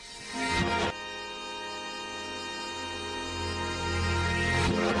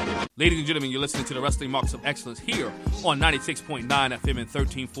Ladies and gentlemen, you're listening to the Wrestling Marks of Excellence here on 96.9 FM and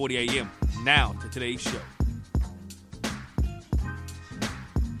 1340 AM. Now to today's show.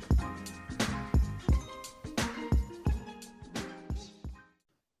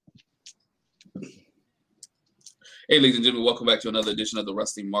 Hey, ladies and gentlemen, welcome back to another edition of the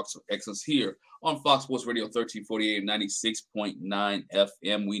Wrestling Marks of Excellence here on Fox Sports Radio 1340 AM 96.9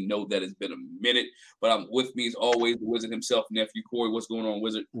 FM. We know that it's been a minute, but I'm with me as always, the Wizard himself, Nephew Corey. What's going on,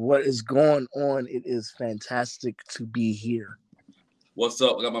 Wizard? What is going on? It is fantastic to be here. What's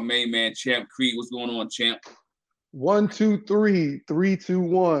up? I got my main man, Champ Creed. What's going on, Champ? 1, 2, 3, 3, 2,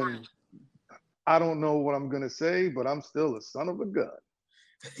 1. I don't know what I'm going to say, but I'm still a son of a gun.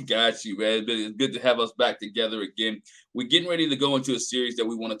 Got you, man. It's good to have us back together again. We're getting ready to go into a series that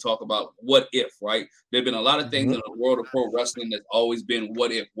we want to talk about. What if, right? There have been a lot of things in the world of pro wrestling that's always been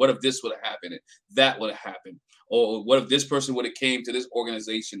what if. What if this would have happened? And that would have happened. Or what if this person would have came to this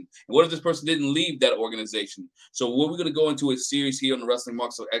organization? And what if this person didn't leave that organization? So what we're going to go into a series here on the Wrestling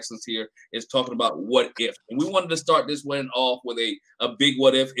Marks of Excellence here is talking about what if. And we wanted to start this one off with a big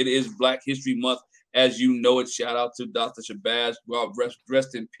what if. It is Black History Month. As you know it, shout out to Dr. Shabazz. Well,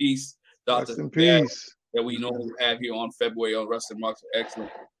 rest in peace, Dr. Rest in Shabazz, peace. that we normally have here on February on Wrestling Marks of Excellence.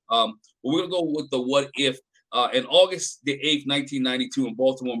 But we're going to go with the what if. In August the 8th, 1992 in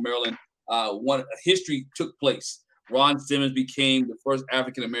Baltimore, Maryland, history took place. Ron Simmons became the first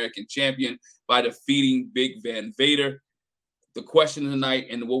African-American champion by defeating Big Van Vader. The question of the night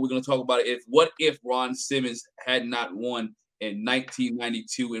and what we're going to talk about is what if Ron Simmons had not won in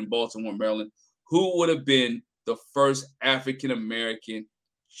 1992 in Baltimore, Maryland? Who would have been the first African-American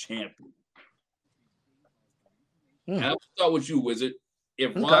champion? And I'll start with you, Wizard.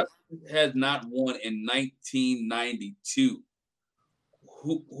 If Ron had not won in 1992,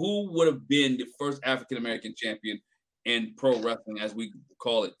 who would have been the first African-American champion in pro wrestling as we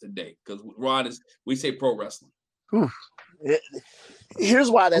call it today? Because Ron is, we say pro wrestling. Here's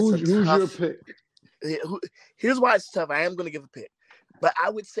why that's who's your pick? Here's why it's tough. I am going to give a pick. But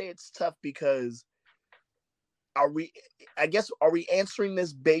I would say it's tough because are we answering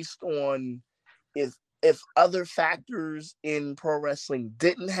this based on if other factors in pro wrestling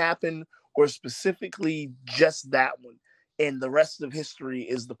didn't happen or specifically just that one and the rest of history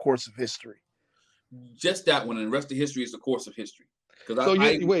is the course of history? Just that one and the rest of history is the course of history.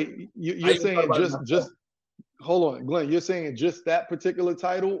 You're saying just hold on, Glenn, you're saying just that particular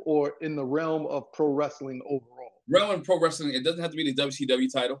title or in the realm of pro wrestling overall? Realm of pro wrestling, it doesn't have to be the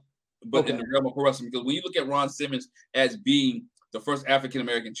WCW title, but in the realm of pro wrestling, because when you look at Ron Simmons as being the first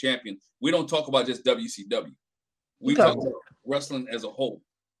African-American champion, we don't talk about just WCW. We talk about wrestling as a whole.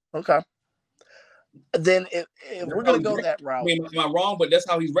 Okay. Then if we're going to go that route. I mean, am I wrong? But that's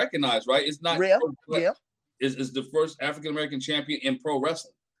how he's recognized, right? It's not. Yeah. Is the first African-American champion in pro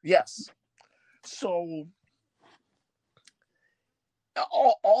wrestling. Yes. So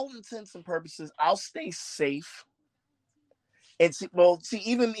all intents and purposes, I'll stay safe. And see,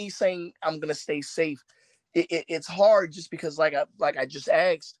 even me saying I'm gonna stay safe, it's hard just because, like I just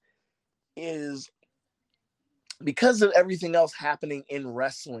asked, is because of everything else happening in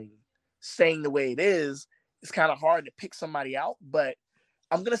wrestling, staying the way it is, it's kind of hard to pick somebody out. But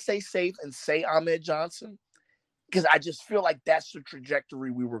I'm gonna stay safe and say Ahmed Johnson because I just feel like that's the trajectory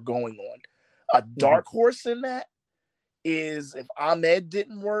we were going on. A dark horse in that is if Ahmed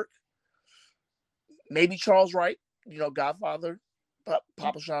didn't work, maybe Charles Wright. Godfather,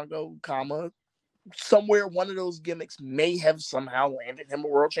 Papa Shango, somewhere one of those gimmicks may have somehow landed him a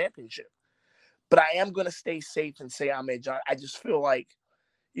world championship. But I am going to stay safe and say Ahmed Johnson. I just feel like,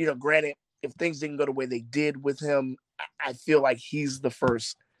 granted, if things didn't go the way they did with him, I feel like he's the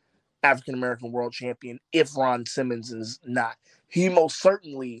first African-American world champion if Ron Simmons is not. He most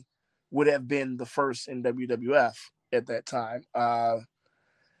certainly would have been the first in WWF at that time.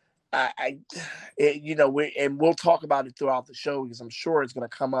 We'll talk about it throughout the show because I'm sure it's going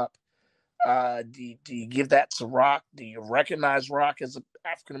to come up. Do you give that to Rock? Do you recognize Rock as an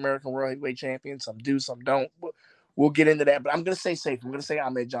African-American world heavyweight champion? Some do, some don't. We'll get into that, but I'm going to stay safe. I'm going to say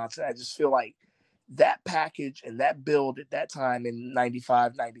Ahmed Johnson. I just feel like that package and that build at that time in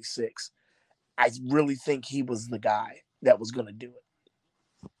 95, 96, I really think he was the guy that was going to do it.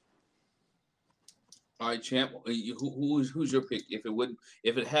 All right, Champ. Who's your pick? If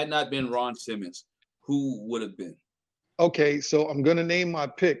it had not been Ron Simmons, who would have been? Okay, so I'm gonna name my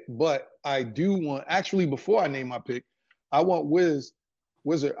pick, but I do want before I name my pick, I want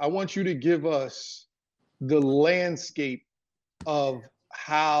Wizard. I want you to give us the landscape of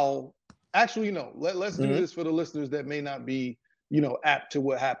how. Actually, no. Let's do this for the listeners that may not be, apt to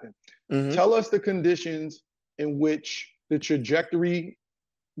what happened. Tell us the conditions in which the trajectory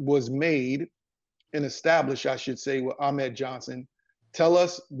was made and established, I should say, with Ahmed Johnson. Tell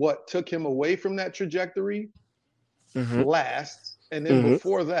us what took him away from that trajectory last. And then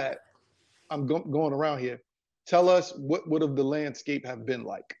before that, I'm going around here. Tell us what would have the landscape have been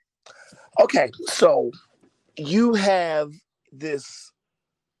like? Okay, so you have this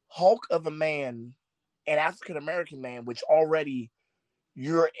Hulk of a man, an African American man, which already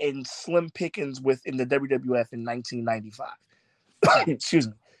you're in slim pickings with in the WWF in 1995. Excuse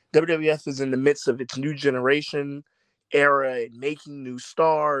me. WWF is in the midst of its new generation era and making new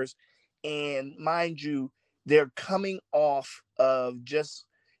stars. And mind you, they're coming off of just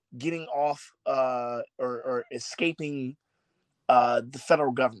getting off or escaping the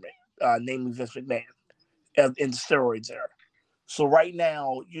federal government, namely Vince McMahon, in the steroids era. So right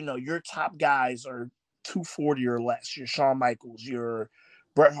now, your top guys are 240 or less. Your Shawn Michaels, your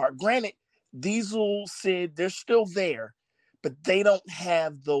Bret Hart. Granted, Diesel, Sid, they're still there, but they don't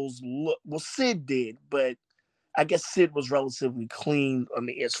have those look. Well, Sid did, but I guess Sid was relatively clean. I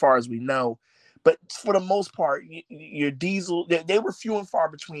mean, as far as we know. But for the most part, your Diesel, they were few and far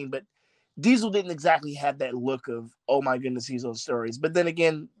between. But Diesel didn't exactly have that look of, oh my goodness, he's on steroids. But then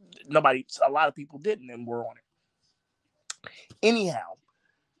again, a lot of people didn't, and were on it. Anyhow,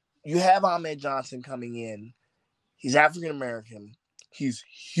 you have Ahmed Johnson coming in. He's African American. He's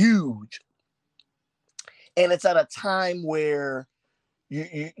huge. And it's at a time where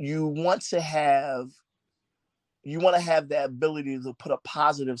you want to have that ability to put a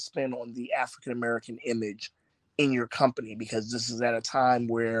positive spin on the African American image in your company, because this is at a time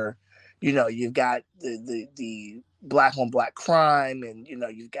where you've got the black on black crime, and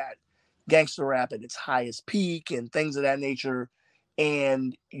you've got gangster rap at its highest peak and things of that nature.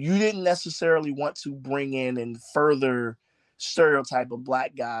 And you didn't necessarily want to bring in and further stereotype a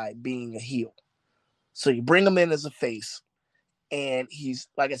black guy being a heel. So you bring him in as a face, and he's,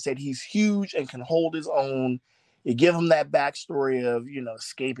 like I said, he's huge and can hold his own. You give him that backstory of,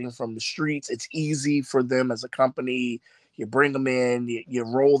 escaping from the streets. It's easy for them as a company. You bring him in, you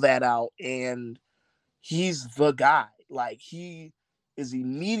roll that out, and he's the guy. Like, he is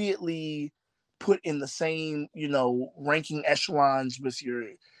immediately put in the same, ranking echelons with your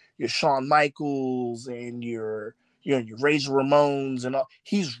Shawn Michaels and your Razor Ramones and all.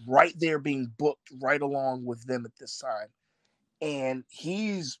 He's right there being booked right along with them at this time. And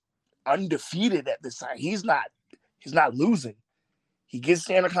he's undefeated at this time. He's not losing. He gets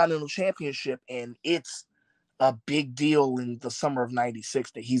the Intercontinental Championship, and it's a big deal in the summer of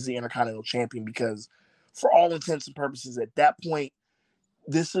 '96 that he's the Intercontinental Champion, because for all intents and purposes at that point,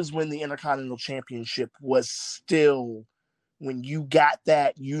 this is when the Intercontinental Championship was still, when you got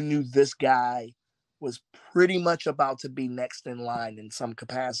that, you knew this guy was pretty much about to be next in line in some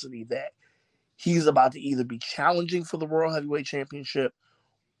capacity, that he's about to either be challenging for the World Heavyweight Championship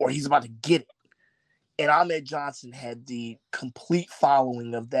or he's about to get it. And Ahmed Johnson had the complete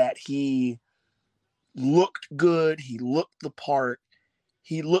following of that. He looked good. He looked the part.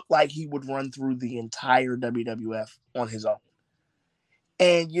 He looked like he would run through the entire WWF on his own.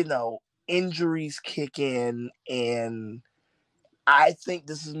 And, injuries kick in. And I think,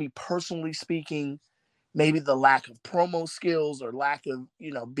 this is me personally speaking, maybe the lack of promo skills or lack of,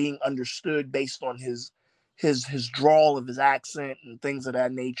 being understood based on his drawl of his accent and things of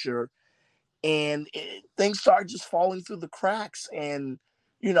that nature. And things start just falling through the cracks, and,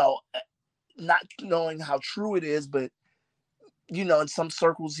 not knowing how true it is, but, in some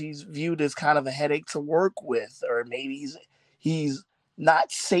circles, he's viewed as kind of a headache to work with, or maybe he's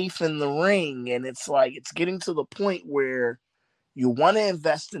not safe in the ring. And it's like, it's getting to the point where you want to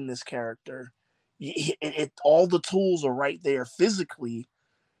invest in this character. All the tools are right there physically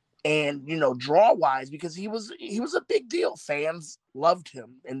and, draw wise, because he was a big deal. Fans loved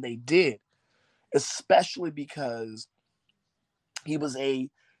him, and they did, especially because he was in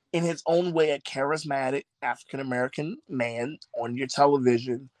his own way, a charismatic African-American man on your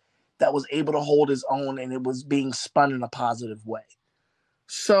television that was able to hold his own, and it was being spun in a positive way.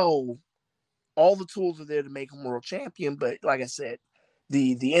 So all the tools are there to make him world champion. But like I said,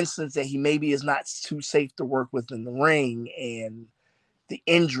 the instance that he maybe is not too safe to work with in the ring, and the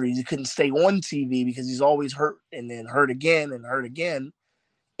injuries, he couldn't stay on TV because he's always hurt, and then hurt again and hurt again.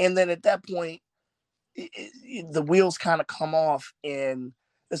 And then at that point, the wheels kind of come off, and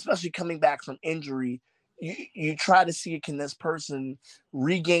especially coming back from injury, you try to see, can this person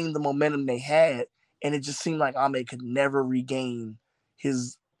regain the momentum they had? And it just seemed like Ahmed could never regain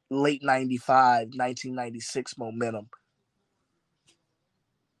his late 95, 1996 momentum.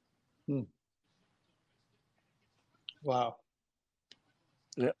 Wow.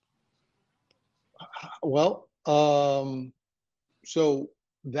 Yeah. Well, so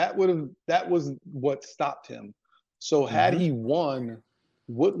that was what stopped him. So had he won,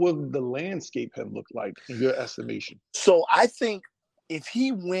 what would the landscape have looked like in your estimation? So I think if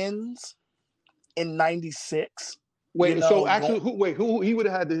he wins in '96, Wait, so actually, who he would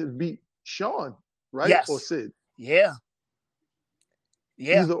have had to beat Shawn, right? Yes. Or Sid? Yeah.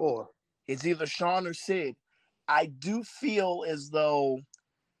 Either or. It's either Shawn or Sid. I do feel as though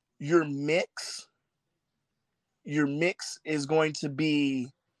your mix is going to be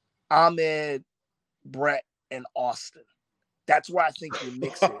Ahmed, Bret, and Austin. That's where I think your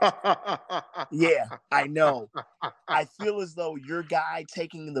mix is. Yeah, I know. I feel as though your guy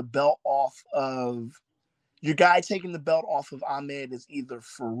taking the belt off of Ahmed is either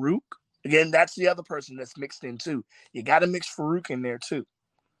Farouk. Again, that's the other person that's mixed in too. You got to mix Farouk in there too,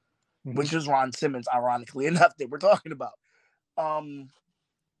 which is Ron Simmons, ironically enough, that we're talking about.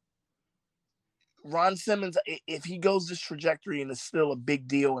 Ron Simmons, if he goes this trajectory and is still a big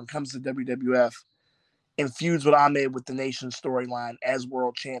deal and comes to WWF and feuds with Ahmed with the Nation storyline as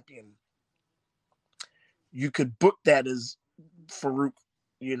world champion, you could book that as Farouk,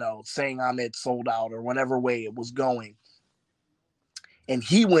 saying Ahmed sold out or whatever way it was going. And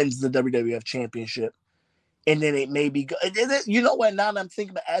he wins the WWF championship. And then it may be, you know what, now that I'm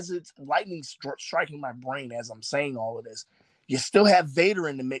thinking about, as it's lightning striking my brain as I'm saying all of this, you still have Vader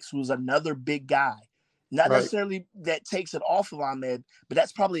in the mix, who's another big guy. Not necessarily that takes it off of Ahmed, but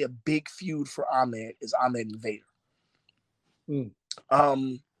that's probably a big feud for Ahmed, is Ahmed and Vader.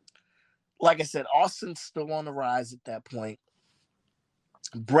 Like I said, Austin's still on the rise at that point.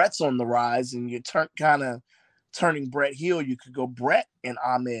 Bret's on the rise, and you're kind of turning Bret heel. You could go Bret and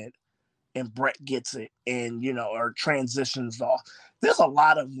Ahmed, and Bret gets it, and or transitions off. There's a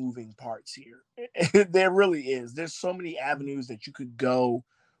lot of moving parts here. There really is. There's so many avenues that you could go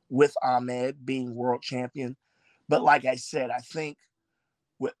with Ahmed being world champion. But like I said, I think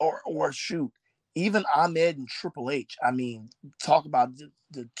even Ahmed and Triple H. I mean, talk about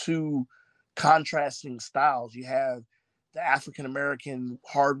the two contrasting styles. You have the African-American,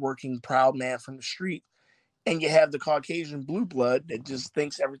 hardworking, proud man from the street, and you have the Caucasian blue blood that just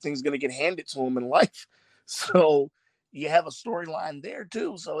thinks everything's going to get handed to him in life. So you have a storyline there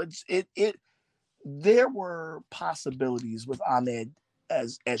too. So there were possibilities with Ahmed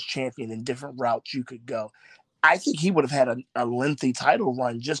as champion in different routes you could go. I think he would have had a lengthy title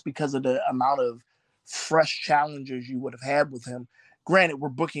run just because of the amount of fresh challengers you would have had with him. Granted, we're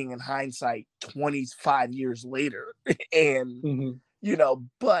booking in hindsight 25 years later, and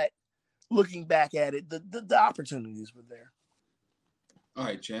but looking back at it, the opportunities were there. All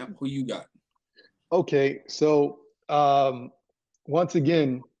right, champ, who you got? Okay, so once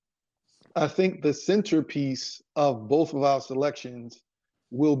again, I think the centerpiece of both of our selections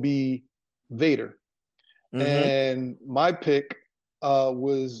will be Vader. And my pick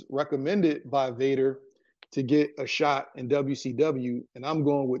was recommended by Vader to get a shot in WCW, and I'm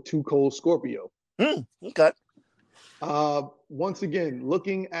going with Too Cold Scorpio. Okay. Once again,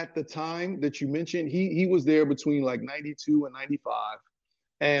 looking at the time that you mentioned, he was there between like 92 and 95.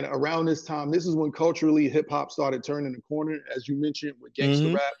 And around this time, this is when culturally hip hop started turning the corner, as you mentioned, with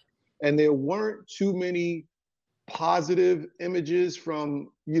gangsta rap. And there weren't too many positive images from,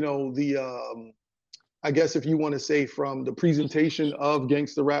 I guess if you want to say from the presentation of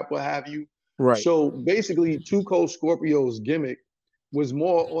gangsta rap, what have you. Right. So basically, Too Cold Scorpio's gimmick was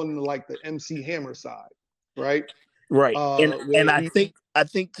more on like the MC Hammer side, right? Right. And I think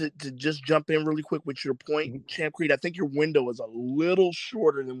to just jump in really quick with your point, Champ Creed, I think your window is a little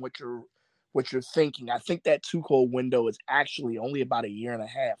shorter than what you're thinking. I think that Too Cold window is actually only about a year and a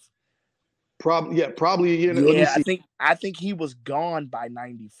half. Probably a year. Yeah, I think he was gone by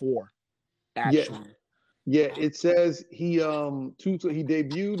 94. Actually. Yeah, it says he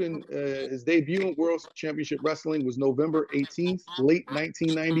debuted in his debut in World Championship Wrestling was November 18th, late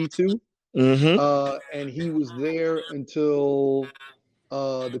 1992. And he was there until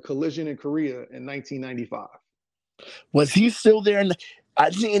the Collision in Korea in 1995. Was he still there? I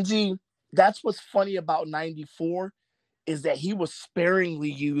think that's what's funny about 94 is that he was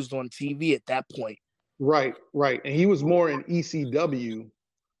sparingly used on TV at that point. Right. And he was more in ECW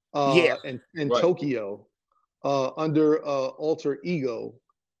in Tokyo under alter ego,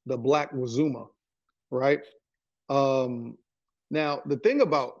 the Black Wazuma, right? Now, the thing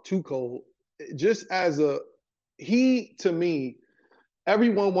about Too Cold, just to me,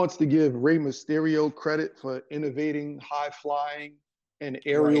 everyone wants to give Rey Mysterio credit for innovating high flying and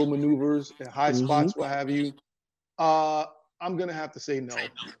aerial maneuvers and high spots, what have you. I'm going to have to say no.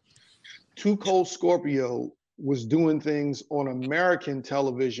 Too Cold Scorpio was doing things on American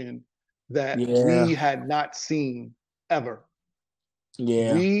television that we had not seen ever.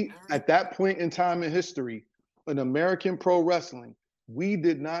 Yeah. We, at that point in time in history, in American pro wrestling, we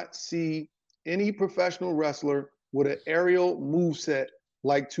did not see any professional wrestler with an aerial moveset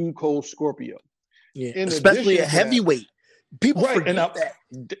like Too Cold Scorpio. Yeah. In Especially a addition to that, heavyweight. People right, and forget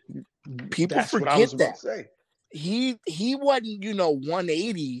that. People that's what I was forget about to that. say. He wasn't,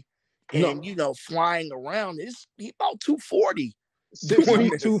 180 and No, flying around. He about 240 6 doing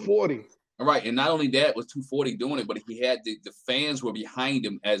feet, this. 240. All right, and not only that was 240 doing it, but he had the fans were behind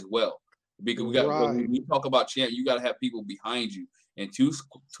him as well. Because when we talk about champ, you got to have people behind you, and Too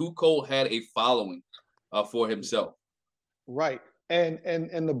Cold had a following for himself. Right, and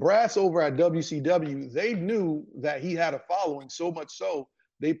the brass over at WCW, they knew that he had a following, so much so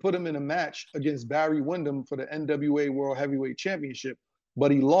they put him in a match against Barry Windham for the NWA World Heavyweight Championship, but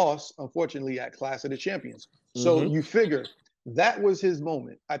he lost, unfortunately, at Clash of the Champions. So you figure that was his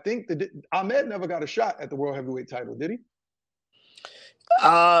moment. I think that Ahmed never got a shot at the World Heavyweight title, did he?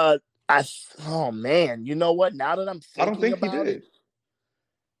 Oh man, you know what? Now that I'm thinking I don't think about he did.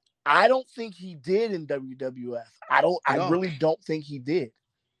 I don't think he did in WWF. I really don't think he did.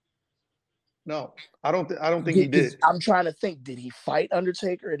 No, I don't think he did. I'm trying to think. Did he fight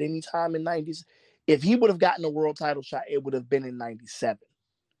Undertaker at any time in '90s? If he would have gotten a world title shot, it would have been in '97.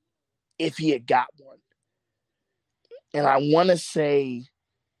 If he had got one, and I want to say,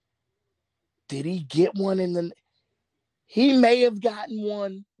 did he get one in the? He may have gotten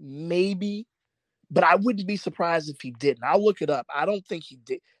one, maybe, but I wouldn't be surprised if he didn't. I'll look it up. I don't think he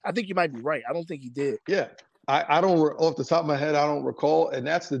did. I think you might be right. I don't think he did. Yeah. I don't, off the top of my head, I don't recall. And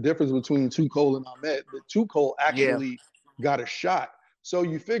that's the difference between Too Cold and Ahmed. But Too Cold actually got a shot. So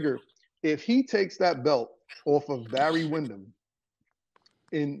you figure if he takes that belt off of Barry Windham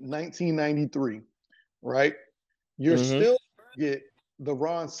in 1993, right, you're still get the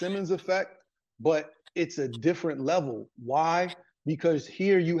Ron Simmons effect, but it's a different level. Why? Because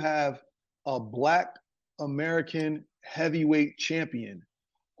here you have a Black American heavyweight champion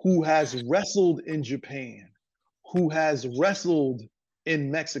who has wrestled in Japan, who has wrestled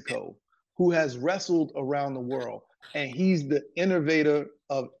in Mexico, who has wrestled around the world. And he's the innovator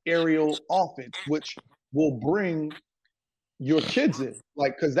of aerial offense, which will bring your kids in.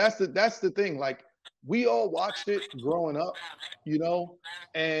 Like, because that's the thing. Like, we all watched it growing up,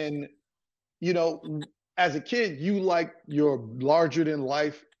 and as a kid, you like your larger than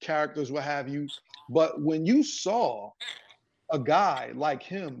life characters, what have you. But when you saw a guy like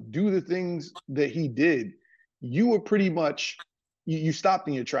him do the things that he did, you were pretty much you stopped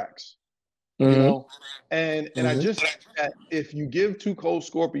in your tracks, And I just think that if you give Too Cold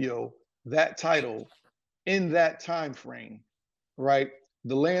Scorpio that title in that time frame, right,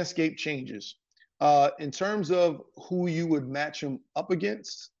 the landscape changes. In terms of who you would match him up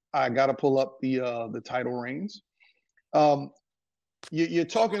against, I got to pull up the title reigns. You're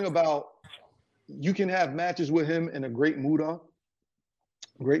talking about you can have matches with him in a Great Muta.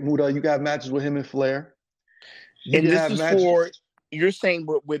 Great Muta. You got matches with him and Flair. And this is for you're saying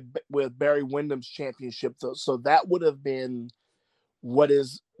with Barry Windham's championship, so that would have been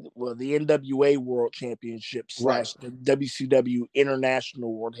the NWA World Championship / the WCW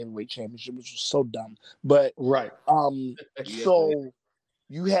International World Heavyweight Championship, which was so dumb. But so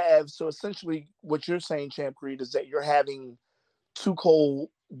you have essentially what you're saying, Champ Creed, is that you're having Too Cold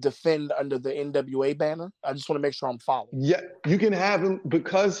defend under the NWA banner. I just want to make sure I'm following. Yeah, you can have him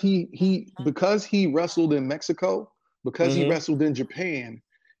because he wrestled in Mexico, because he wrestled in Japan.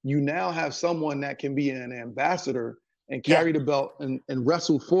 You now have someone that can be an ambassador and carry the belt and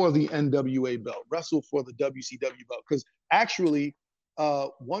wrestle for the NWA belt, wrestle for the WCW belt. Because actually,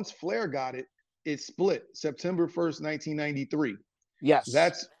 once Flair got it, it split September 1st, 1993. Yes,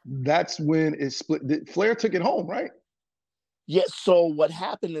 that's when it split. Flair took it home, right? Yeah, so what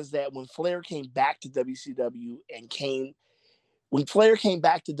happened is that when Flair came back to WCW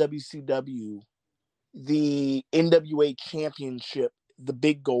the NWA Championship, the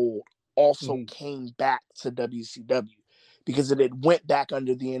Big Gold, also came back to WCW because it went back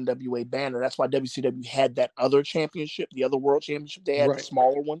under the NWA banner. That's why WCW had that other championship, the other World Championship. They had the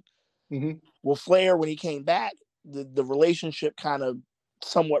smaller one. Well, Flair, when he came back, the relationship kind of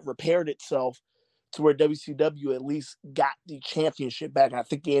somewhat repaired itself to where WCW at least got the championship back. I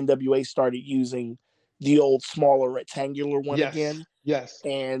think the NWA started using the old smaller rectangular one again. Yes.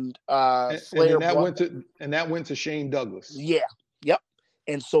 And Flair that went to Shane Douglas. Yeah. Yep.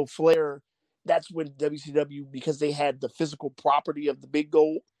 And so Flair, that's when WCW, because they had the physical property of the Big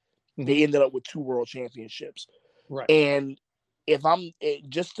Gold, they ended up with 2 world championships. Right. And if I'm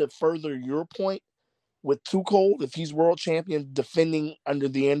just to further your point with Too Cold, if he's world champion defending under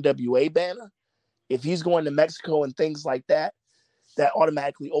the NWA banner, if he's going to Mexico and things like that, that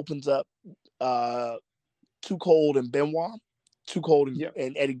automatically opens up Too Cold and Benoit, Too Cold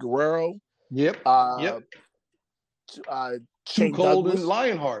and Eddie Guerrero. Yep. Too Shane Cold Douglas. and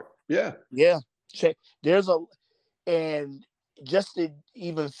Lionheart. Yeah. Yeah. And just to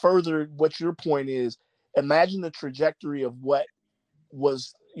even further what your point is, imagine the trajectory of what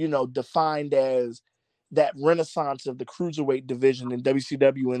was, defined as that renaissance of the cruiserweight division in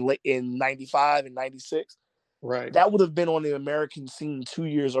WCW in 95 and 96. Right. That would have been on the American scene 2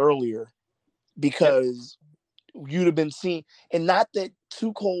 years earlier, because you'd have been seen, and not that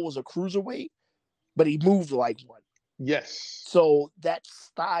Too Cold was a cruiserweight, but he moved like one. Yes. So that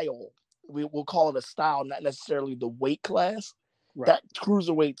style, we'll call it a style, not necessarily the weight class. Right. That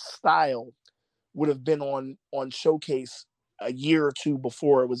cruiserweight style would have been on Showcase a year or two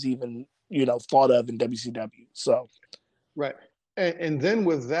before it was even, thought of in WCW. So, right. And then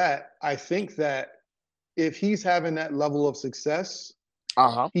with that, I think that if he's having that level of success,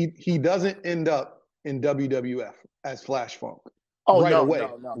 he doesn't end up in WWF as Flash Funk. Oh, right no, away.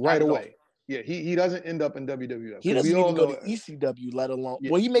 No, right away. Yeah, he doesn't end up in WWF. He doesn't even go to ECW, let alone.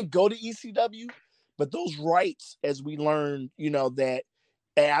 Yeah. Well, he may go to ECW, but those rights, as we learned, that,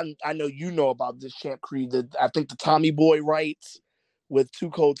 and I know you know about this, Champ Creed, I think the Tommy Boy rights with Too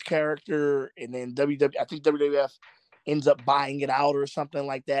Cold's character, and then I think WWF ends up buying it out or something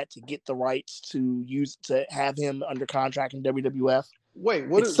like that to get the rights to have him under contract in WWF. Wait,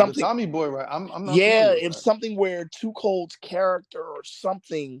 what is the Tommy Boy right? I'm not. Yeah, it's something where Too Cold's character or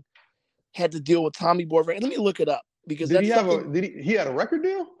something had to deal with Tommy Boy. Let me look it up, because he had a record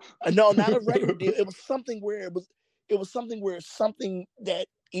deal? No, not a record deal. It was something where something that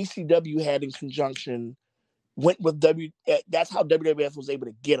ECW had in conjunction went with that's how WWF was able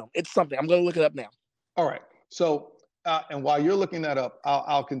to get him. It's something. I'm going to look it up now. All right. So, and while you're looking that up,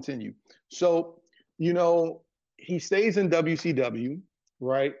 I'll continue. So, he stays in WCW,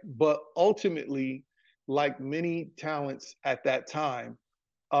 right? But ultimately, like many talents at that time,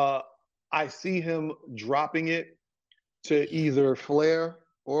 I see him dropping it to either Flair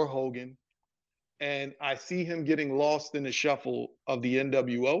or Hogan. And I see him getting lost in the shuffle of the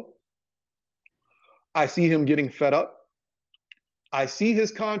NWO. I see him getting fed up. I see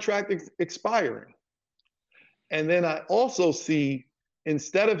his contract expiring. And then I also see,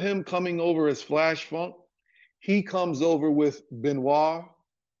 instead of him coming over as Flash Funk, he comes over with Benoit,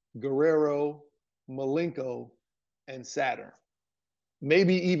 Guerrero, Malenko, and Saturn.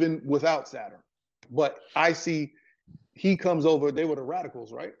 Maybe even without Saturn. But I see he comes over. They were the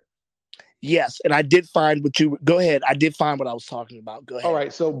Radicals, right? Yes, and I did find go ahead. I did find what I was talking about. Go ahead. All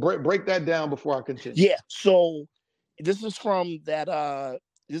right, so break that down before I continue. Yeah, so this is from Paul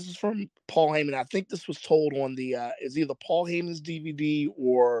Heyman. I think this was told on the is either Paul Heyman's DVD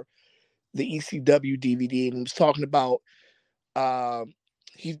or the ECW DVD, and he was talking about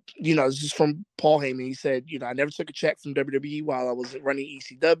this is from Paul Heyman. He said, I never took a check from WWE while I was running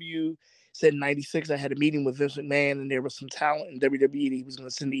ECW. Said in '96 I had a meeting with Vince McMahon, and there was some talent in WWE that he was going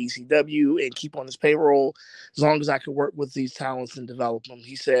to send to ECW and keep on his payroll as long as I could work with these talents and develop them.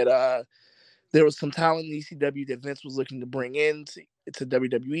 He said there was some talent in ECW that Vince was looking to bring in to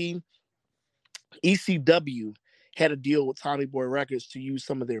WWE. ECW had a deal with Tommy Boy Records to use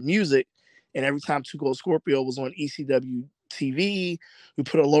some of their music, and every time Too Cold Scorpio was on ECW TV, we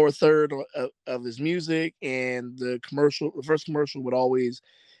put a lower third of his music, and the first commercial would always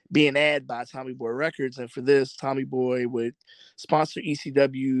be an ad by Tommy Boy Records, and for this, Tommy Boy would sponsor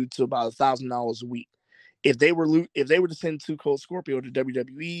ECW to about $1,000 a week. If they were to send Too Cold Scorpio to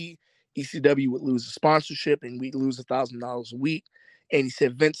WWE, ECW would lose the sponsorship, and we'd lose $1,000 a week. And he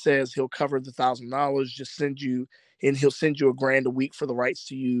said Vince says he'll cover the $1,000, he'll send you $1,000 a week for the rights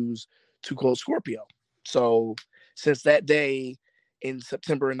to use Too Cold Scorpio. So since that day, in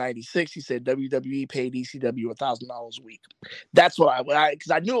September of '96, he said WWE paid ECW $1,000 a week. That's what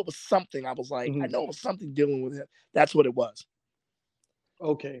because I knew it was something. I was like, I know it was something dealing with him. That's what it was.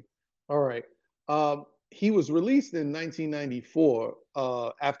 Okay, all right. He was released in 1994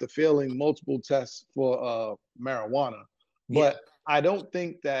 after failing multiple tests for marijuana, but I don't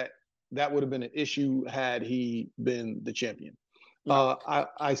think that would have been an issue had he been the champion. No.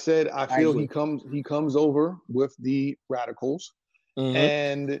 I said I feel he comes over with the Radicals. Mm-hmm.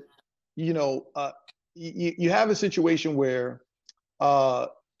 And you have a situation where comes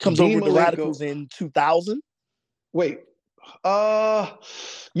Dean over the Radicals in 2000. Wait,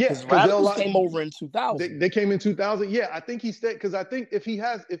 yes, Radicals came over in 2000. They came in 2000. Yeah, I think he stayed because I think if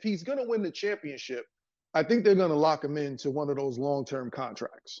he's gonna win the championship, I think they're gonna lock him into one of those long-term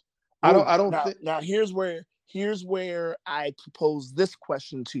contracts. Well, I don't think. Now here's where I propose this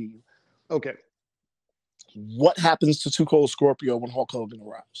question to you. Okay. What happens to Too Cold Scorpio when Hulk Hogan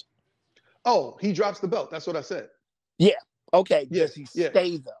arrives? Oh, he drops the belt. That's what I said. Yeah. Okay. Yeah, Does he yeah.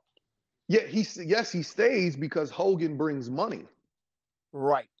 stay though? Yeah, he stays because Hogan brings money.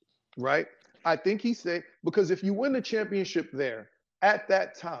 Right. Right. I think he said because if you win the championship there at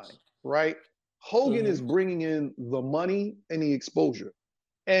that time, right, Hogan is bringing in the money and the exposure,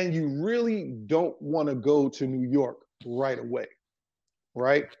 and you really don't want to go to New York right away,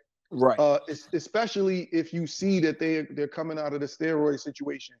 right? Right. Especially if you see that they're coming out of the steroid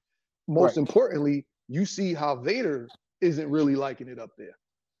situation. Most importantly, you see how Vader isn't really liking it up there.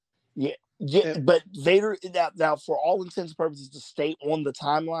 Yeah, yeah, but Vader now for all intents and purposes to stay on the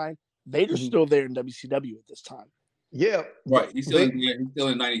timeline, Vader's still there in WCW at this time. Yeah, right. He's still in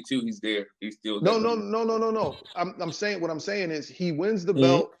 '92. He's there. He's still no. I'm saying what I'm saying is he wins the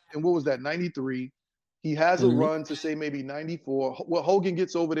belt, and what was that? '93. He has a run to say maybe '94. Well, Hogan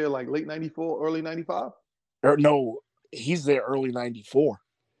gets over there like late '94, early '95. Or no, he's there early '94.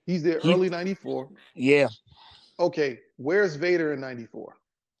 He's there early '94. Yeah. Okay, where's Vader in '94?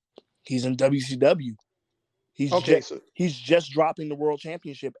 He's in WCW. He's just dropping the world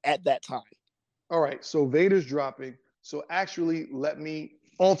championship at that time. All right, so Vader's dropping. So actually, let me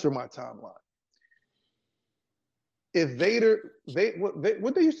alter my timeline. If Vader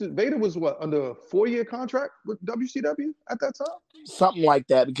was what, under a 4-year contract with WCW at that time? Something like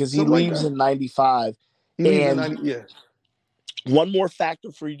that, because he leaves in '95. He leaves in '90. Yeah. One more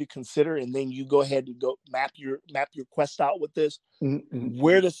factor for you to consider, and then you go ahead and go map your quest out with this.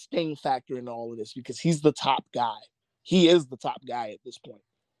 Where does Sting factor in all of this? Because he's the top guy. He is the top guy at this point.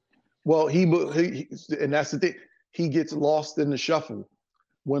 Well, he and that's the thing. He gets lost in the shuffle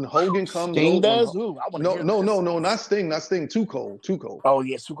when Hogan comes. Sting does. No, not Sting. Not Sting. Too cold. Oh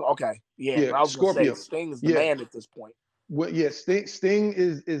yeah, okay. Yeah. I was Scorpio. Say, Sting is the man at this point. Well, yeah, Sting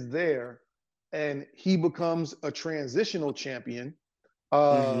is there. And he becomes a transitional champion.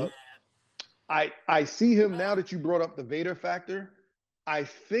 I see him now that you brought up the Vader factor. I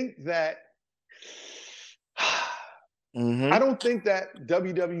think that I don't think that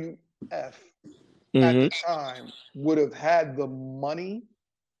WWF at the time would have had the money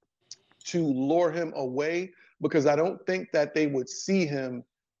to lure him away, because I don't think that they would see him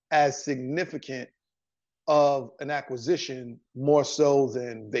as significant of an acquisition more so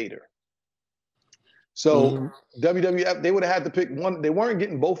than Vader. So WWF, they would have had to pick one. They weren't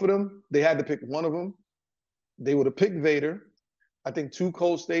getting both of them. They had to pick one of them. They would have picked Vader. I think Too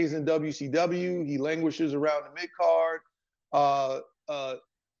Cold stays in WCW. He languishes around the mid-card.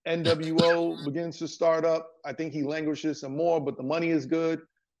 NWO begins to start up. I think he languishes some more, but the money is good.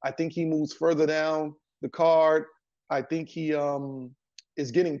 I think he moves further down the card. I think he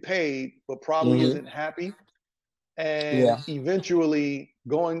is getting paid, but probably isn't happy. And eventually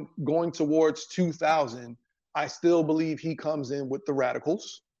going towards 2000, I still believe he comes in with the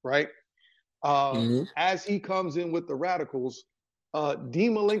Radicals, right? As he comes in with the Radicals,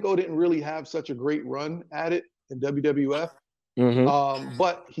 Dean Malenko didn't really have such a great run at it in WWF,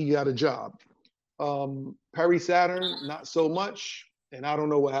 but he got a job. Perry Saturn, not so much, and I don't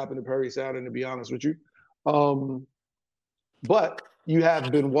know what happened to Perry Saturn, to be honest with you. But you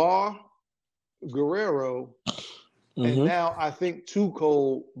have Benoit, Guerrero, and now I think Too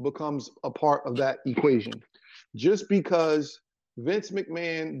Cold becomes a part of that equation, just because Vince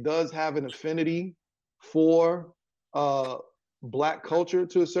McMahon does have an affinity for Black culture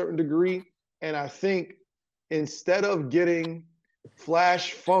to a certain degree. And I think instead of getting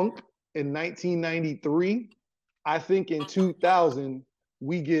Flash Funk in 1993, I think in 2000,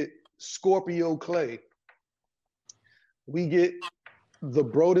 we get Scorpio Clay. We get the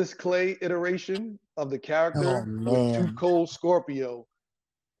Brodus Clay iteration of the character with Too Cold Scorpio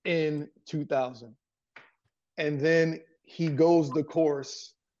in 2000. And then he goes the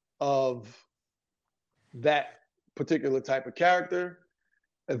course of that particular type of character.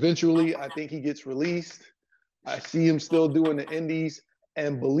 Eventually, I think he gets released. I see him still doing the indies.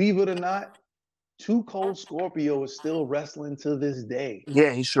 And believe it or not, Too Cold Scorpio is still wrestling to this day.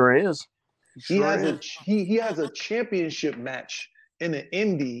 Yeah, he sure is. He has a championship match in an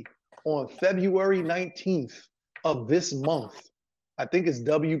indie on February 19th of this month. I think it's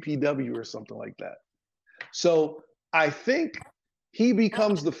WPW or something like that. So I think he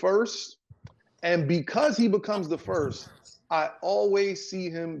becomes the first. And because he becomes the first, I always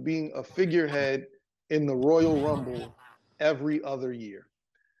see him being a figurehead in the Royal Rumble every other year.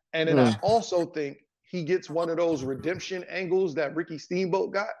 And then I also think he gets one of those redemption angles that Ricky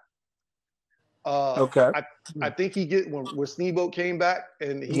Steamboat got. I think he get when Steamboat came back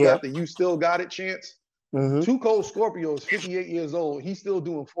and he got the "You Still Got It" chance. Too Cold Scorpio is 58 years old. He's still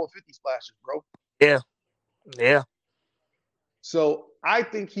doing 450 splashes, bro. Yeah. Yeah. So I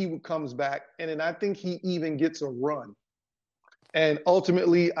think he comes back, and then I think he even gets a run. And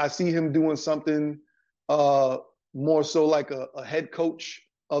ultimately, I see him doing something more so like a head coach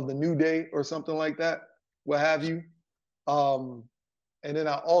of the New Day or something like that, what have you. And then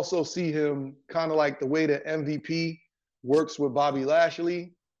I also see him kind of like the way that MVP works with Bobby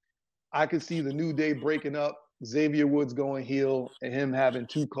Lashley. I could see the New Day breaking up, Xavier Woods going heel, and him having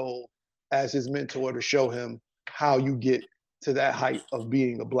Too Cold as his mentor to show him how you get to that height of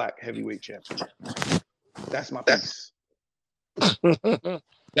being a black heavyweight champion. That's my piece. That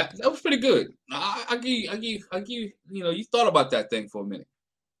was pretty good. I give you, you thought about that thing for a minute.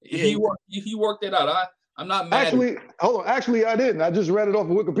 He worked it out. I'm not mad. Actually, hold on. Actually, I didn't. I just read it off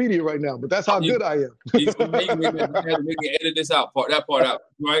of Wikipedia right now, but that's how good I am. You had to make me edit this out, that part out,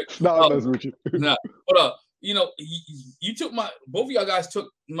 right? No, I'm messing with you. Nah, but you took both of y'all guys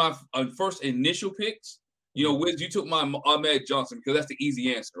took my first initial picks. Wiz, you took my Ahmed Johnson because that's the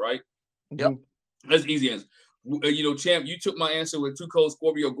easy answer, right? Yep. That's the easy answer. Champ, you took my answer with Too Cold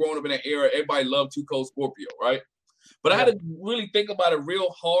Scorpio. Growing up in that era, everybody loved Too Cold Scorpio, right? But I had to really think about it real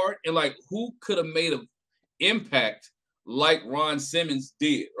hard and like who could have made an impact like Ron Simmons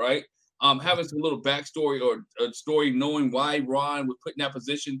did, right? Having some little backstory or a story knowing why Ron was put in that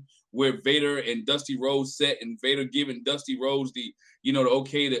position where Vader and Dusty Rhodes set, and Vader giving Dusty Rhodes the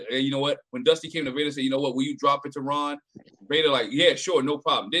okay to, you know what? When Dusty came to Vader and said, you know what, will you drop it to Ron? Vader like, yeah, sure, no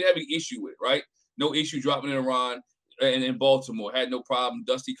problem. Didn't have any issue with it, right? No issue dropping it to Ron and in Baltimore. Had no problem.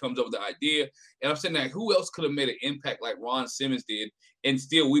 Dusty comes up with the idea. And I'm saying that who else could have made an impact like Ron Simmons did and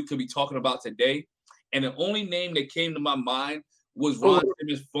still we could be talking about today? And the only name that came to my mind was Ron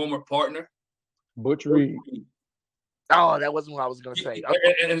Simmons' former partner, Butch Reed. Oh, that wasn't what I was going to say.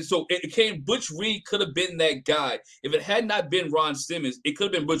 And so it came. Butch Reed could have been that guy. If it had not been Ron Simmons, it could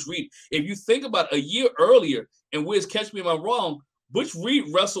have been Butch Reed. If you think about a year earlier, and Wiz, catch me if I'm wrong, Butch Reed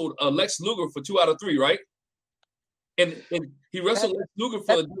wrestled Lex Luger for 2 out of 3, right? And he wrestled Lex Luger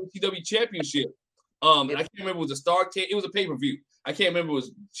for the WCW Championship. And I can't remember it was a Starrcade. It was a pay-per-view. I can't remember it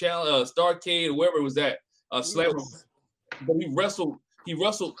was Starrcade or wherever it was at. Slam. But he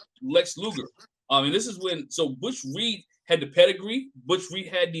wrestled Lex Luger. And this is when Butch Reed had the pedigree. Butch Reed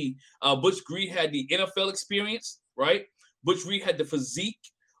had the NFL experience, right? Butch Reed had the physique.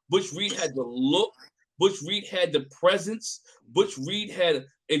 Butch Reed had the look. Butch Reed had the presence. Butch Reed had,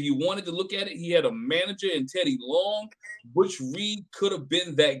 if you wanted to look at it, he had a manager in Teddy Long. Butch Reed could have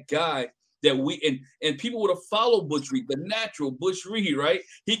been that guy that and people would have followed Butch Reed, the natural Butch Reed, right?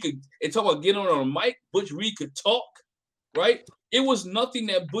 He could, and talk about getting on a mic, Butch Reed could talk, right? It was nothing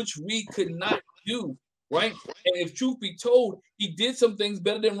that Butch Reed could not do, right? And if truth be told, he did some things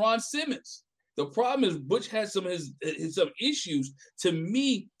better than Ron Simmons. The problem is Butch had some issues. To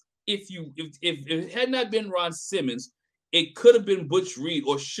me, if it had not been Ron Simmons, it could have been Butch Reed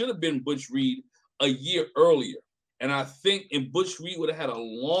or should have been Butch Reed a year earlier. And I think Butch Reed would have had a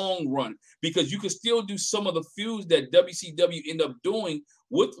long run because you could still do some of the feuds that WCW ended up doing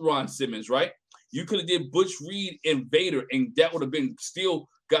with Ron Simmons, right? You could have did Butch Reed and Vader, and that would have been still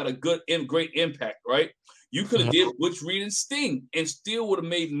got a good and great impact, right? You could have did Butch Reed and Sting and still would have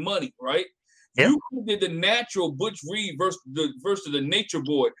made money, right? Yep. You could have did the natural Butch Reed versus the Nature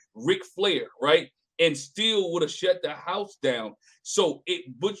Boy, Ric Flair, right? And still would have shut the house down. So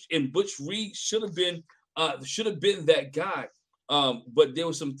Butch Reed should have been that guy. But there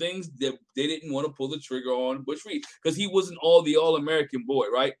were some things that they didn't want to pull the trigger on Butch Reed because he wasn't all-American boy,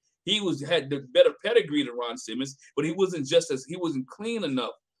 right? He had the better pedigree than Ron Simmons, but he wasn't clean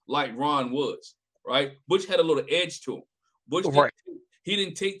enough like Ron was, right? Butch had a little edge to him. Butch he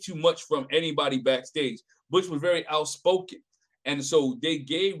didn't take too much from anybody backstage. Butch was very outspoken. And so they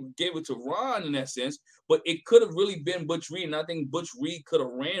gave it to Ron in that sense, but it could have really been Butch Reed, and I think Butch Reed could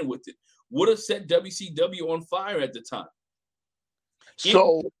have ran with it. Would have set WCW on fire at the time.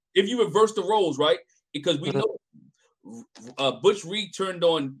 So if you reverse the roles, right? Because we know Butch Reed turned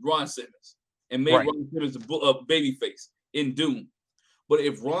on Ron Simmons and made Ron Simmons a babyface in Doom. But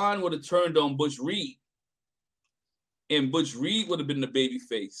if Ron would have turned on Butch Reed, and Butch Reed would have been the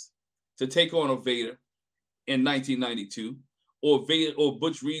babyface to take on a Vader in 1992, or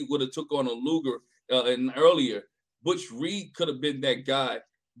Butch Reed would have took on a Luger earlier, Butch Reed could have been that guy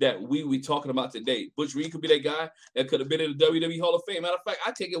that we talking about today. Butch Reed could be that guy that could have been in the WWE Hall of Fame. Matter of fact,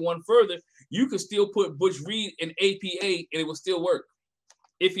 I take it one further. You could still put Butch Reed in APA and it would still work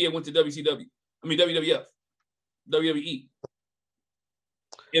if he had went to WWF, WWE.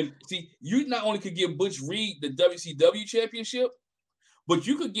 And see, you not only could give Butch Reed the WCW championship, but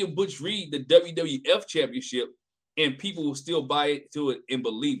you could give Butch Reed the WWF championship and people will still buy into it and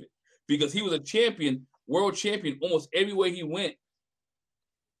believe it because he was a champion world champion almost everywhere he went,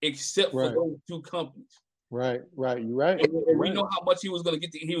 except for those two companies. Right. You're right. And we know how much he was going to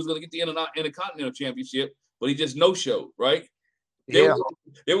get. He was going to get the Intercontinental Championship, but he just no showed. Right. They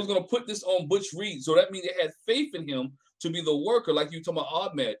was going to put this on Butch Reed, so that means they had faith in him to be the worker, like you talking about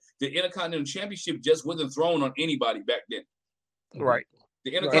Ahmed. The Intercontinental Championship just wasn't thrown on anybody back then. Right.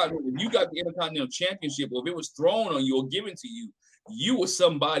 The Intercontinental, if you got the Intercontinental Championship, or if it was thrown on you or given to you, you were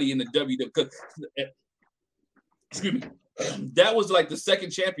somebody in the WWE. Excuse me. That was like the second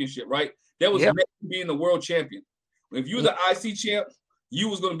championship, right? That was meant to being the world champion. If you were the IC champ, you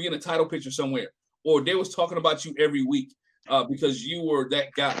was going to be in a title picture somewhere, or they was talking about you every week because you were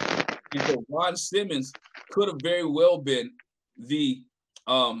that guy. And so Ron Simmons could have very well been the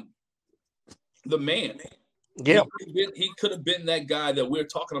man. Yeah, he could have been that guy that we're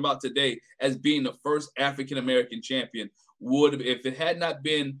talking about today as being the first African American champion. If it had not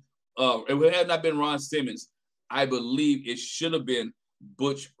been Ron Simmons, I believe it should have been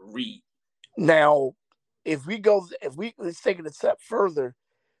Butch Reed. Now, let's take it a step further,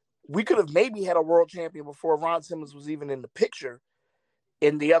 we could have maybe had a world champion before Ron Simmons was even in the picture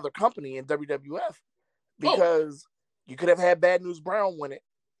in the other company in WWF, because you could have had Bad News Brown win it.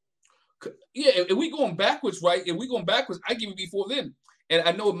 Yeah, if we going backwards, right? If we going backwards, I give it before then. And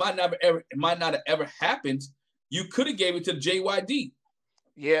I know it might not have ever happened. You could have gave it to JYD.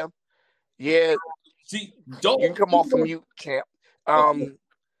 Yeah. See, you can come off from mute, champ.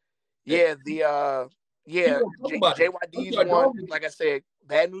 JYD's one. Like I said,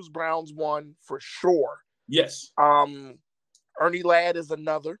 Bad News Brown's one for sure. Yes. Ernie Ladd is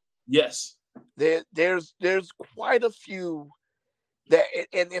another. Yes. There's quite a few that,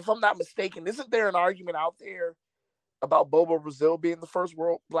 and if I'm not mistaken, isn't there an argument out there about Bobo Brazil being the first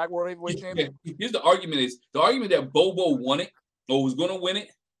Black World Heavyweight Champion? Here's the argument that Bobo won it or was going to win it,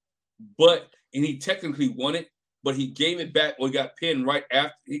 and he technically won it, but he gave it back or got pinned right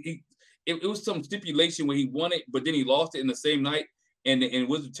after. It was some stipulation where he won it, but then he lost it in the same night, and it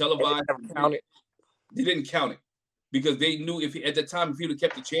was televised. They didn't count it because they knew if he would have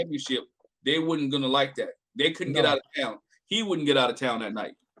kept the championship, they wasn't gonna like that. They couldn't get out of town. He wouldn't get out of town that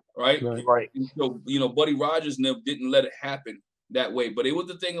night, right? And so Buddy Rogers didn't let it happen that way, but it was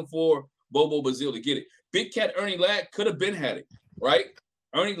the thing for Bobo Brazil to get it. Big Cat Ernie Ladd could have been had it, right?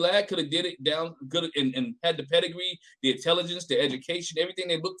 Ernie Ladd could have did it down good and had the pedigree, the intelligence, the education, everything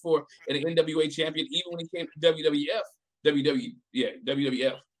they looked for in an NWA champion, even when he came to WWF.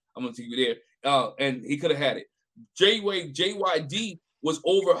 I'm gonna take you there. And he could have had it. JYD was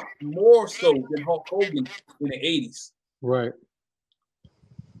over more so than Hulk Hogan in the 80s. Right.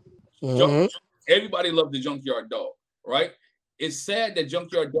 Mm-hmm. Everybody loved the Junkyard Dog, right? It's sad that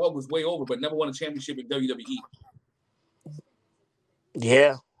Junkyard Dog was way over, but never won a championship in WWE.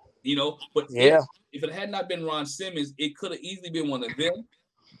 Yeah. But if it had not been Ron Simmons, it could have easily been one of them.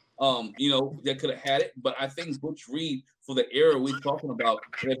 That could have had it. But I think Butch Reed, for the era we're talking about,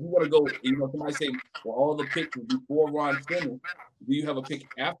 if you want to go, somebody say, well, all the picks before Ron Simmons, do you have a pick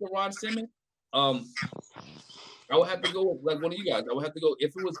after Ron Simmons? I would have to go with like one of you guys. I would have to go,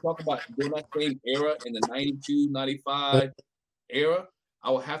 if it was talking about during that same era in the 92, 95 era,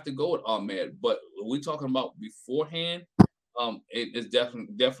 I would have to go with Ahmed. But we're talking about beforehand, it is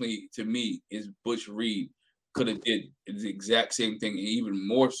definitely to me is Butch Reed could have did the exact same thing, and even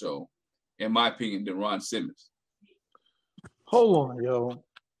more so, in my opinion, than Ron Simmons. Hold on, yo.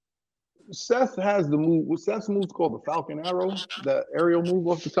 Seth has the move. Seth's move's called the Falcon Arrow, the aerial move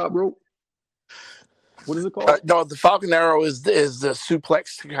off the top rope. What is it called? No, the Falcon Arrow is the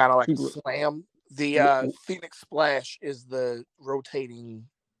suplex, kind of like slam. The Phoenix Splash is the rotating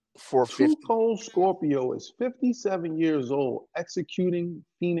 450. Too Cold Scorpio is 57 years old, executing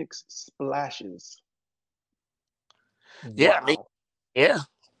Phoenix splashes. Yeah, wow. Yeah.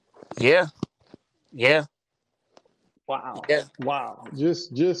 Wow. Yeah. Wow.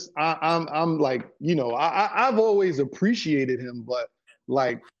 I'm like, I've always appreciated him, but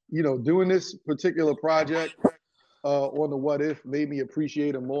like, doing this particular project on the What If made me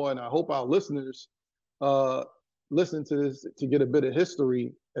appreciate him more. And I hope our listeners listen to this to get a bit of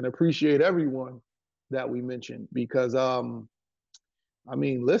history and appreciate everyone that we mentioned, because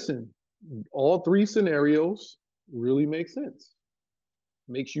listen, all three scenarios really make sense.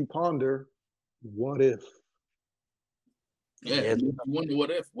 Makes you ponder, what if? Yeah, you wonder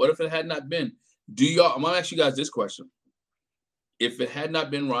what if. What if it had not been? I'm gonna ask you guys this question. If it had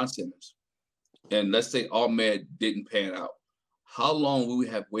not been Ron Simmons, and let's say Ahmed didn't pan out, how long would we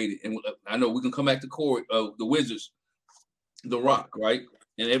have waited? And I know we can come back to Corey, the Wizards, The Rock, right?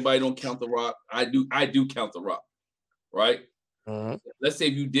 And everybody don't count The Rock. I do count The Rock, right? Mm-hmm. Let's say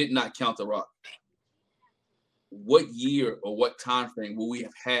if you did not count The Rock, what year or what time frame will we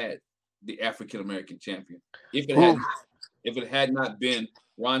have had the African American champion Ooh, if it had not been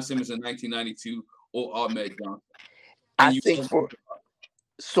Ron Simmons in 1992 or Ahmed Johnson? I And you think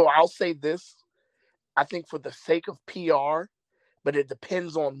so I'll say this. I think for the sake of PR, but it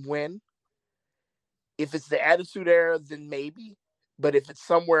depends on when. If it's the Attitude Era, then maybe. But if it's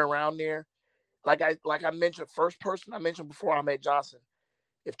somewhere around there, like I mentioned, first person I mentioned before, Ahmed Johnson.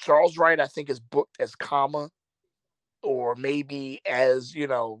 If Charles Wright, I think, is booked as Kama, or maybe as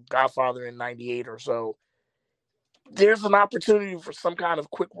Godfather in '98 or so, there's an opportunity for some kind of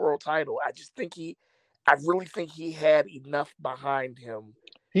quick world title. I really think he had enough behind him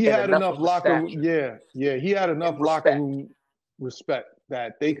He and had enough enough of a locker room. stature Yeah. He had enough and locker respect. room respect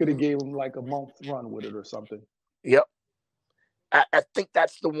that they could have gave him like a month run with it or something. Yep. I think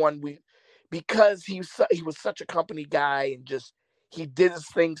that's the one because he was such a company guy and just he did his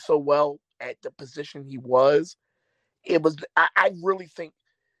thing so well at the position he was. It was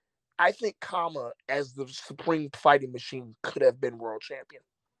I think Kama as the Supreme Fighting Machine could have been world champion.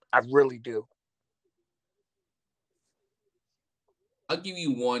 I really do. I'll give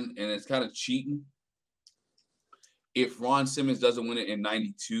you one, and it's kind of cheating. If Ron Simmons doesn't win it in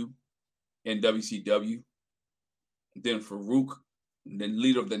 '92 in WCW, then Farouk, the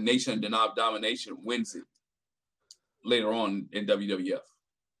leader of the Nation of Domination, wins it later on in WWF.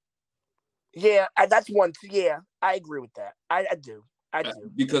 Yeah, that's one. Yeah, I agree with that. I do. I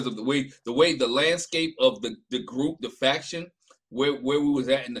do. Because of the way the landscape of the group, the faction, where we was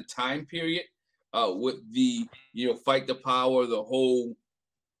at in the time period, with the fight the power, the whole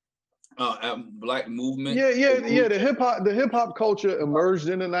black movement. Yeah. The hip hop culture emerged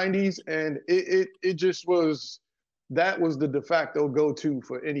in the '90s, and it just was that was the de facto go to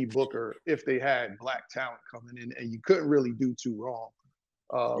for any booker if they had black talent coming in, and you couldn't really do too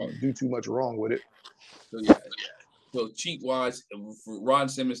much wrong with it. So yeah. So cheat wise, Ron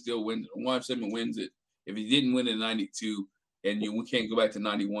Simmons still wins. Ron Simmons wins it. If he didn't win in '92, and we can't go back to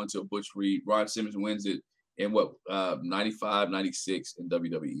 '91 to Butch Reed, Ron Simmons wins it in what '95, '96 in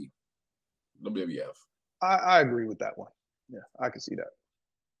WWE, WWF. I agree with that one. Yeah, I can see that.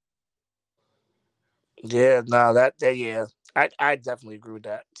 Yeah, no, yeah, I definitely agree with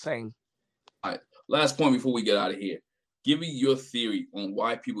that. Same. All right, last point before we get out of here. Give me your theory on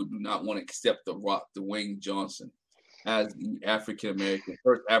why people do not want to accept The Rock, Dwayne Johnson, as the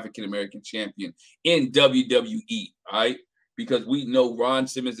first African American champion in WWE. All right, because we know Ron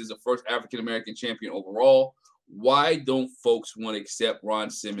Simmons is the first African American champion overall. Why don't folks want to accept Ron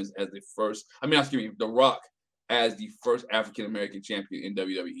Simmons as the first? The Rock as the first African American champion in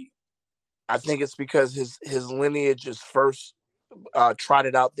WWE. I think it's because his lineage is first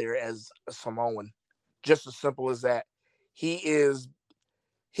trotted out there as a Samoan. Just as simple as that. He is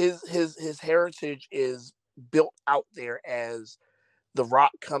his heritage is built out there as The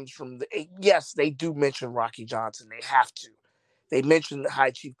Rock comes from yes, they do mention Rocky Johnson. They have to. They mention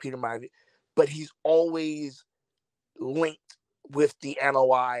High Chief Peter Maivia, but he's always linked with the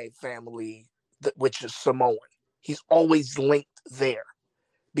Anoa'i family, which is Samoan. He's always linked there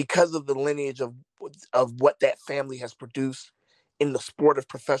because of the lineage of what that family has produced in the sport of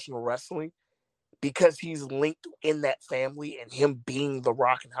professional wrestling. Because he's linked in that family and him being The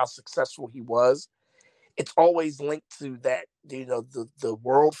Rock and how successful he was, it's always linked to that, the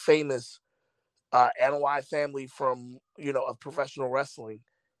world famous Anoa'i family from, of professional wrestling,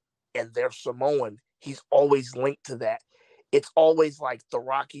 and they're Samoan. He's always linked to that. It's always like the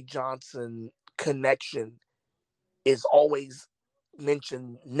Rocky Johnson connection is always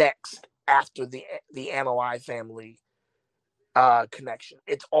mentioned next after the Anoa'i family connection.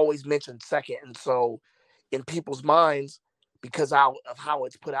 It's always mentioned second. And so in people's minds, because of how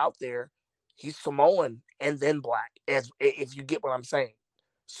it's put out there, he's Samoan and then black, as if you get what I'm saying.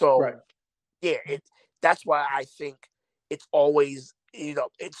 So Right. yeah, that's why I think it's always,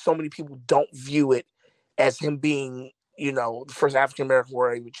 it's so many people don't view it as him being, the first African American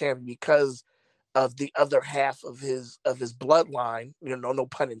World Heavyweight Champion because of the other half of his bloodline, no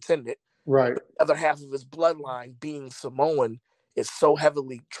pun intended. Right. The other half of his bloodline being Samoan is so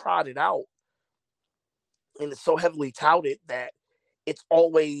heavily trotted out and it's so heavily touted that it's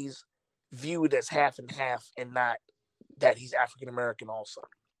always viewed as half and half and not that he's African American also.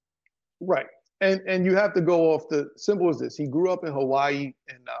 Right. And you have to go off the simple as this. He grew up in Hawaii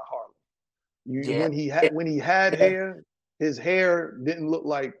and Harlem. When he had hair, his hair didn't look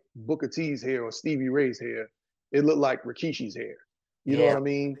like Booker T's hair or Stevie Ray's hair. It looked like Rikishi's hair. You know what I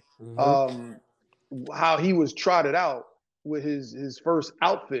mean? Mm-hmm. How he was trotted out with his first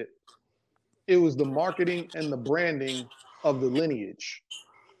outfit, it was the marketing and the branding of the lineage,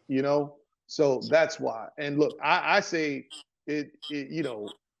 So that's why. And look, I say it, you know,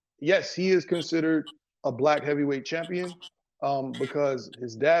 yes, he is considered a black heavyweight champion because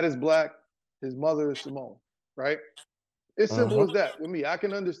his dad is black, his mother is Samoan, right? It's simple as that with me. I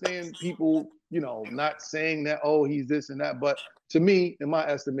can understand people, you know, not saying that, oh, he's this and that. But to me, in my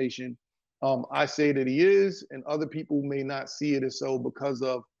estimation, I say that he is, and other people may not see it as so because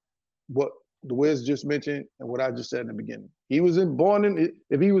of what the Wiz just mentioned and what I just said in the beginning. He was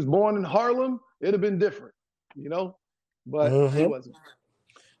if he was born in Harlem, it'd have been different, you know, but he wasn't.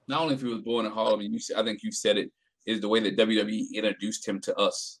 Not only if he was born in Harlem, I think you said it, is the way that WWE introduced him to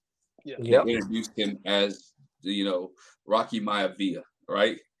us. Yeah. They introduced him as, you know, Rocky Maivia,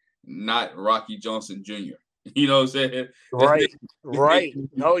 right? Not Rocky Johnson Jr. You know what I'm saying? Right.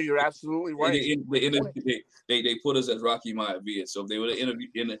 No, you're absolutely right. They put us as Rocky Maivia. So if they would have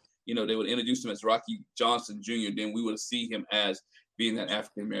they would introduce him as Rocky Johnson Jr., then we would see him as being that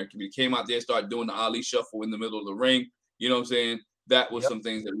African American. He came out there, started doing the Ali shuffle in the middle of the ring. You know what I'm saying? That was some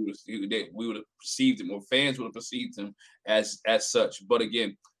things that we would have perceived him, or fans would have perceived him as such. But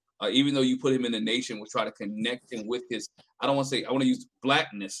again, even though you put him in the nation, we'll try to connect him with his, I want to use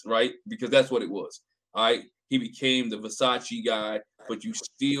blackness, right? Because that's what it was. All right. He became the Versace guy, but you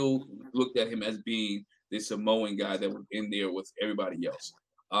still looked at him as being the Samoan guy that was in there with everybody else.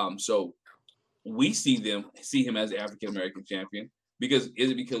 So we see him as the African American champion because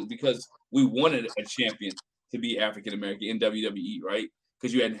we wanted a champion to be African American in WWE, right?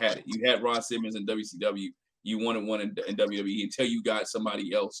 Because you hadn't had it. You had Ron Simmons in WCW. You wanted one in WWE until you got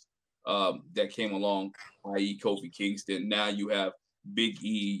somebody else that came along, i.e. Kofi Kingston. Now you have Big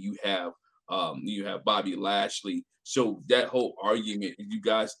E. You have Bobby Lashley. So that whole argument, you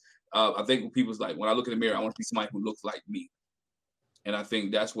guys, I think when people's like, when I look in the mirror, I want to see somebody who looks like me. And I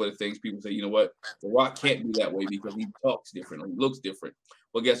think that's one of the things people say, you know what, The Rock can't be that way because he talks different or he looks different.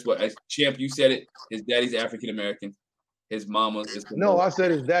 Well, guess what? As Champ, you said it. His daddy's African American. His mama is. No, I said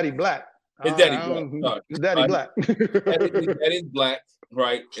his daddy black. His daddy black. His daddy black. His daddy is black,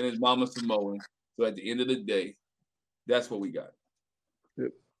 right? And his mama's Samoan. So at the end of the day, that's what we got.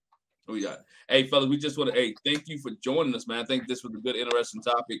 Yep. We got. Hey, fellas, we just want to. Thank you for joining us, man. I think this was a good, interesting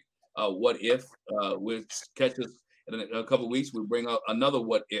topic. What if? We'll catch us in a couple of weeks. We'll bring out another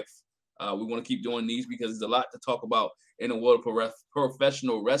what if. We want to keep doing these because there's a lot to talk about in the world of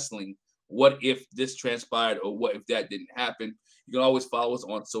professional wrestling. What if this transpired, or what if that didn't happen? You can always follow us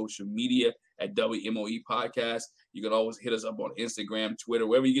on social media at WMOE Podcast. You can always hit us up on Instagram, Twitter,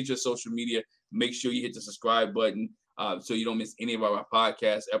 wherever you get your social media. Make sure you hit the subscribe button so you don't miss any of our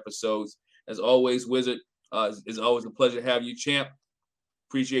podcast episodes. As always, Wizard, it's always a pleasure to have you, Champ.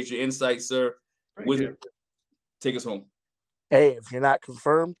 Appreciate your insight, sir. Wizard, take us home. Hey, if you're not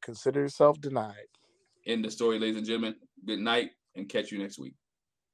confirmed, consider yourself denied. End the story, ladies and gentlemen. Good night, and catch you next week.